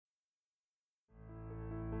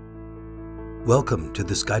Welcome to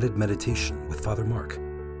this guided meditation with Father Mark,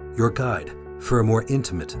 your guide for a more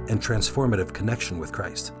intimate and transformative connection with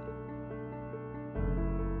Christ.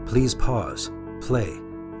 Please pause, play,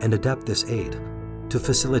 and adapt this aid to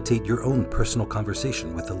facilitate your own personal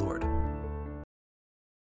conversation with the Lord.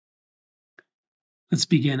 Let's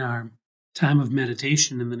begin our time of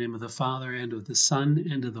meditation in the name of the Father, and of the Son,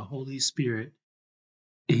 and of the Holy Spirit.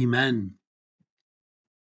 Amen.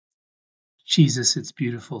 Jesus, it's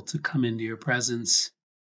beautiful to come into your presence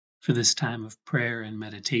for this time of prayer and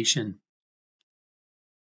meditation.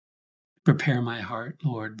 Prepare my heart,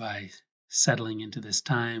 Lord, by settling into this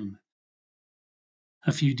time.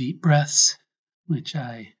 A few deep breaths, which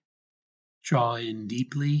I draw in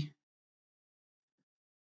deeply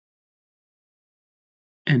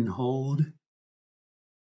and hold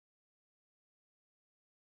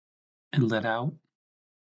and let out.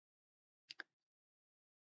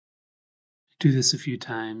 Do this a few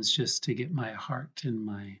times just to get my heart and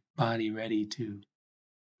my body ready to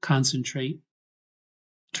concentrate,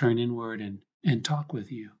 turn inward, and talk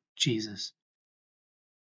with you, Jesus.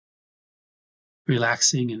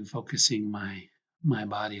 Relaxing and focusing my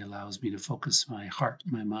body allows me to focus my heart,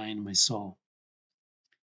 my mind, my soul.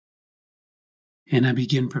 And I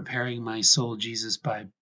begin preparing my soul, Jesus, by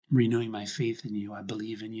renewing my faith in you. I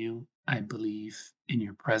believe in you. I believe in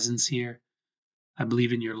your presence here. I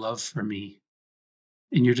believe in your love for me,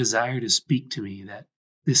 in your desire to speak to me, that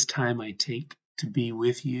this time I take to be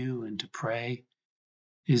with you and to pray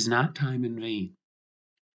is not time in vain,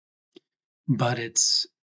 but it's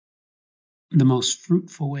the most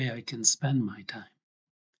fruitful way I can spend my time.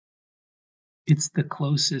 It's the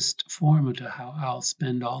closest form to how I'll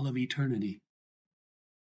spend all of eternity.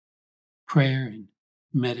 Prayer and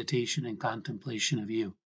meditation and contemplation of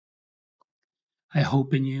you. I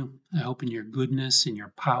hope in you. I hope in your goodness and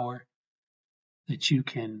your power, that you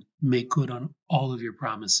can make good on all of your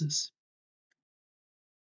promises.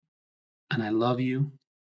 And I love you.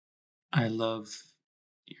 I love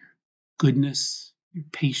your goodness, your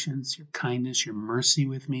patience, your kindness, your mercy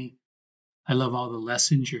with me. I love all the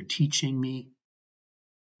lessons you're teaching me.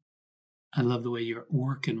 I love the way you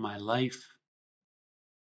work in my life.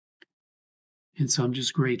 And so I'm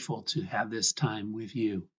just grateful to have this time with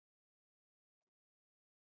you,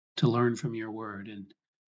 to learn from your word. And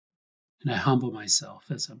I humble myself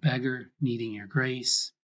as a beggar needing your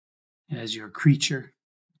grace, as your creature,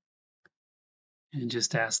 and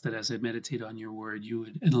just ask that as I meditate on your word, you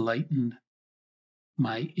would enlighten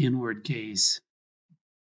my inward gaze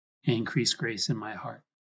and increase grace in my heart.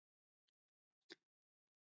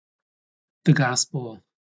 The gospel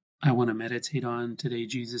I want to meditate on today,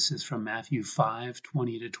 Jesus, is from Matthew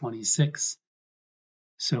 5:20 to 26.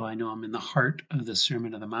 So I know I'm in the heart of the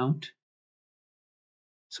Sermon on the Mount.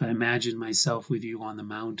 So I imagine myself with you on the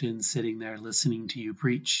mountain, sitting there listening to you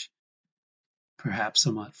preach. Perhaps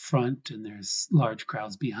I'm up front and there's large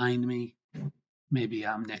crowds behind me. Maybe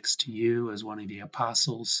I'm next to you as one of the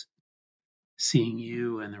apostles, seeing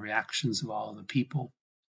you and the reactions of all the people.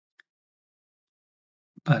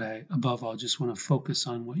 But I, above all, just want to focus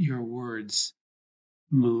on what your words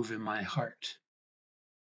move in my heart.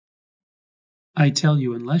 I tell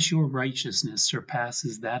you, unless your righteousness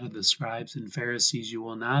surpasses that of the scribes and Pharisees, you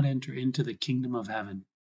will not enter into the kingdom of heaven.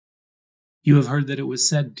 You have heard that it was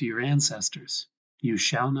said to your ancestors, you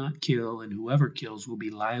shall not kill, and whoever kills will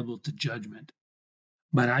be liable to judgment.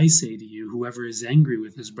 But I say to you, whoever is angry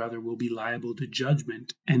with his brother will be liable to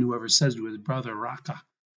judgment, and whoever says to his brother, Raka,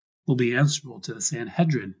 will be answerable to the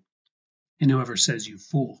Sanhedrin, and whoever says, you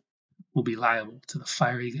fool, will be liable to the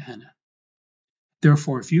fiery Gehenna.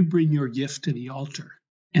 Therefore, if you bring your gift to the altar,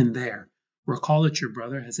 and there recall that your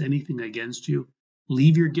brother has anything against you,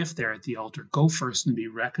 leave your gift there at the altar. Go first and be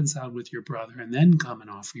reconciled with your brother, and then come and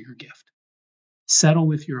offer your gift. Settle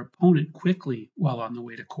with your opponent quickly while on the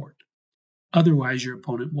way to court. Otherwise, your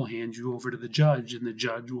opponent will hand you over to the judge, and the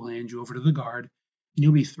judge will hand you over to the guard, and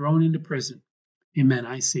you'll be thrown into prison. Amen,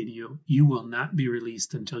 I say to you, you will not be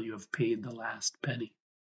released until you have paid the last penny.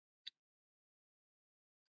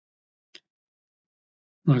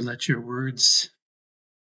 Lord, let your words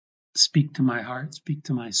speak to my heart, speak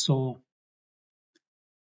to my soul.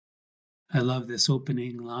 I love this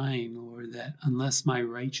opening line, Lord, that unless my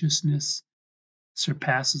righteousness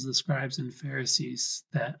surpasses the scribes and Pharisees,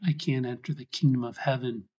 that I can't enter the kingdom of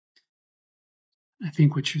heaven. I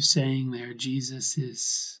think what you're saying there, Jesus,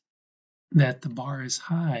 is that the bar is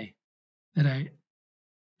high, that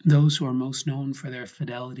those who are most known for their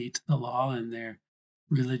fidelity to the law and their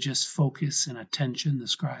religious focus and attention, the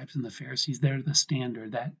scribes and the Pharisees, they're the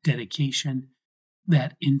standard, that dedication,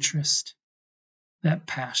 that interest, that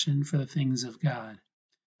passion for the things of God.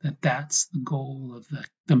 that that's the goal of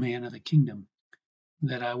the man of the kingdom,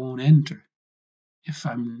 that I won't enter if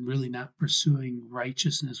I'm really not pursuing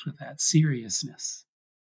righteousness with that seriousness.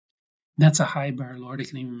 That's a high bar, Lord. It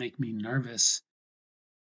can even make me nervous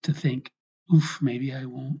to think, oof, maybe I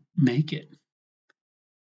won't make it.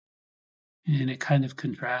 And it kind of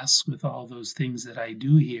contrasts with all those things that I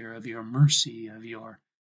do here of your mercy, of your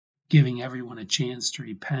giving everyone a chance to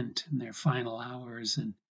repent in their final hours.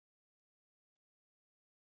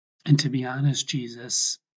 And to be honest,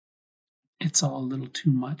 Jesus, it's all a little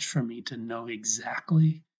too much for me to know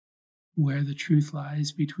exactly where the truth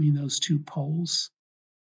lies between those two poles.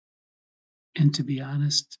 And to be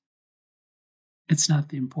honest, it's not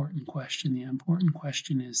the important question. The important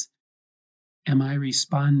question is, am I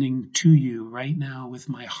responding to you right now with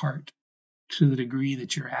my heart to the degree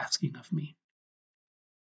that you're asking of me?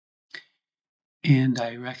 And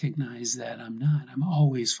I recognize that I'm not. I'm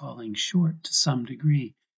always falling short to some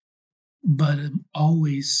degree, but I'm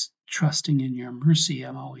always trusting in your mercy.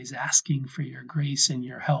 I'm always asking for your grace and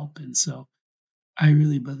your help. And so I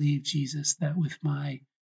really believe, Jesus, that with my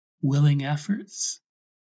willing efforts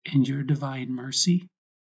and your divine mercy,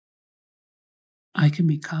 I can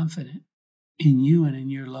be confident in you and in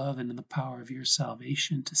your love and in the power of your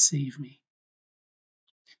salvation to save me.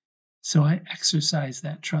 So I exercise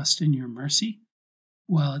that trust in your mercy,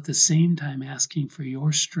 while at the same time asking for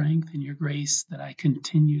your strength and your grace that I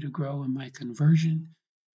continue to grow in my conversion,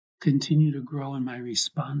 continue to grow in my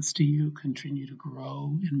response to you, continue to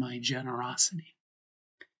grow in my generosity.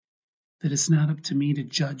 That it's not up to me to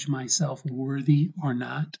judge myself worthy or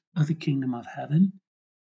not of the kingdom of heaven.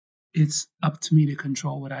 It's up to me to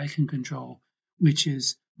control what I can control, which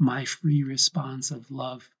is my free response of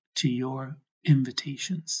love to your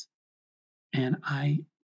invitations. And I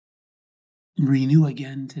renew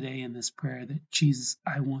again today in this prayer that, Jesus,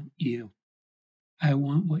 I want you. I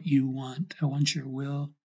want what you want. I want your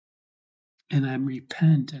will. And I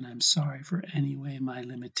repent and I'm sorry for any way my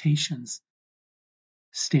limitations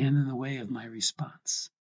stand in the way of my response.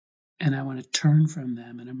 And I want to turn from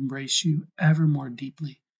them and embrace you ever more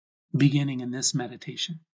deeply, beginning in this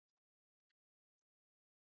meditation.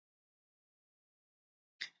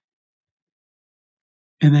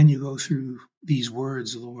 And then you go through these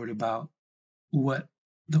words, Lord, about what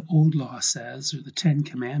the old law says, or the 10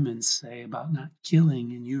 Commandments say about not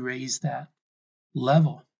killing, and you raise that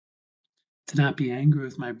level to not be angry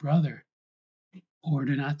with my brother, or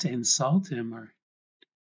to not to insult him, or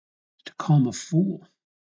to call him a fool,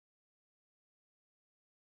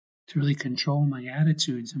 to really control my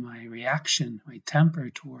attitudes and my reaction, my temper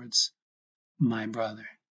towards my brother.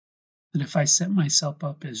 That if I set myself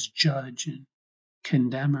up as judge and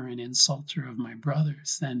condemner and insulter of my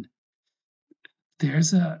brothers, then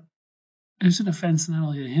there's an offense not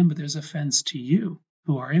only to him, but there's offense to you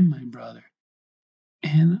who are in my brother.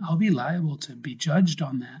 And I'll be liable to be judged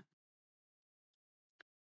on that.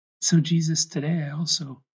 So Jesus, today I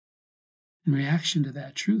also, in reaction to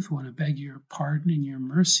that truth, want to beg your pardon and your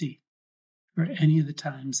mercy for any of the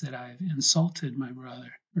times that I've insulted my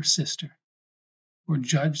brother or sister, or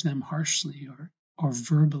judged them harshly, or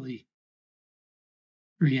verbally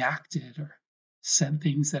reacted, or said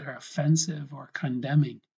things that are offensive or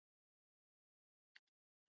condemning.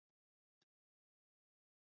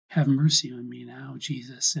 Have mercy on me now,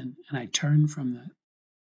 Jesus, and I turn from that.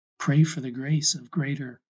 Pray for the grace of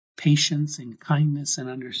greater patience and kindness and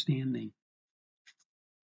understanding.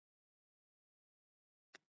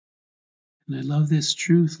 And I love this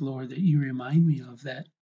truth, Lord, that you remind me of, that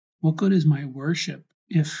what good is my worship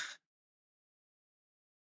if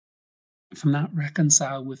I'm not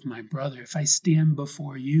reconciled with my brother, if I stand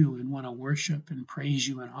before you and want to worship and praise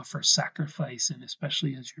you and offer sacrifice, and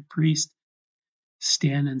especially as your priest,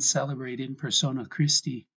 stand and celebrate in persona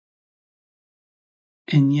Christi,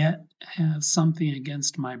 and yet have something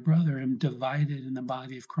against my brother, am divided in the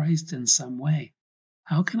body of Christ in some way.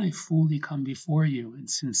 How can I fully come before you in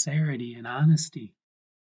sincerity and honesty?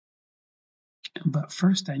 But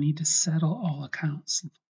first I need to settle all accounts,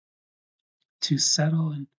 to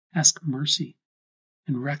settle and ask mercy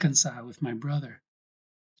and reconcile with my brother.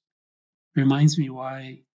 Reminds me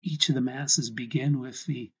why each of the masses begin with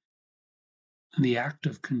the act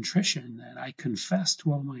of contrition, that I confess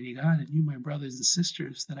to Almighty God and you, my brothers and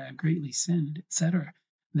sisters, that I have greatly sinned, etc.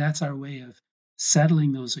 That's our way of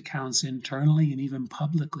settling those accounts internally and even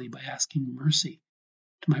publicly by asking mercy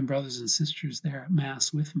to my brothers and sisters there at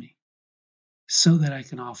Mass with me, so that I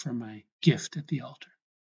can offer my gift at the altar.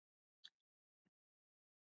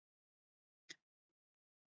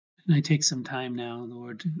 And I take some time now,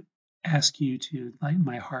 Lord, to ask you to lighten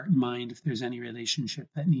my heart and mind if there's any relationship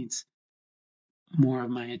that needs more of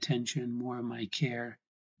my attention, more of my care,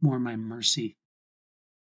 more of my mercy.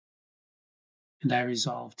 And I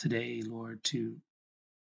resolve today, Lord, to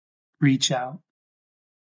reach out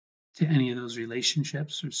to any of those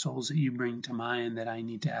relationships or souls that you bring to mind that I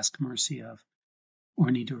need to ask mercy of,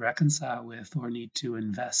 or need to reconcile with, or need to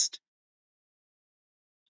invest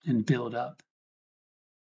and build up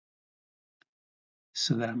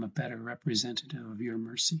so that I'm a better representative of your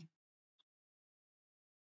mercy.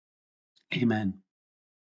 Amen.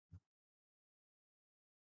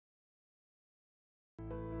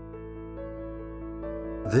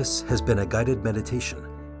 This has been a guided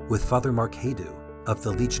meditation with Father Mark Haydu of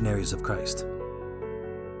the Legionaries of Christ.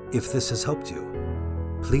 If this has helped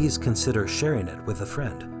you, please consider sharing it with a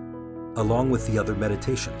friend, along with the other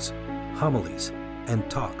meditations, homilies, and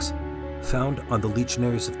talks found on the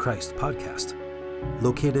Legionaries of Christ podcast,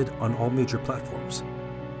 located on all major platforms,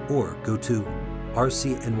 or go to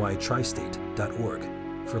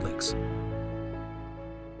rcnytristate.org for links.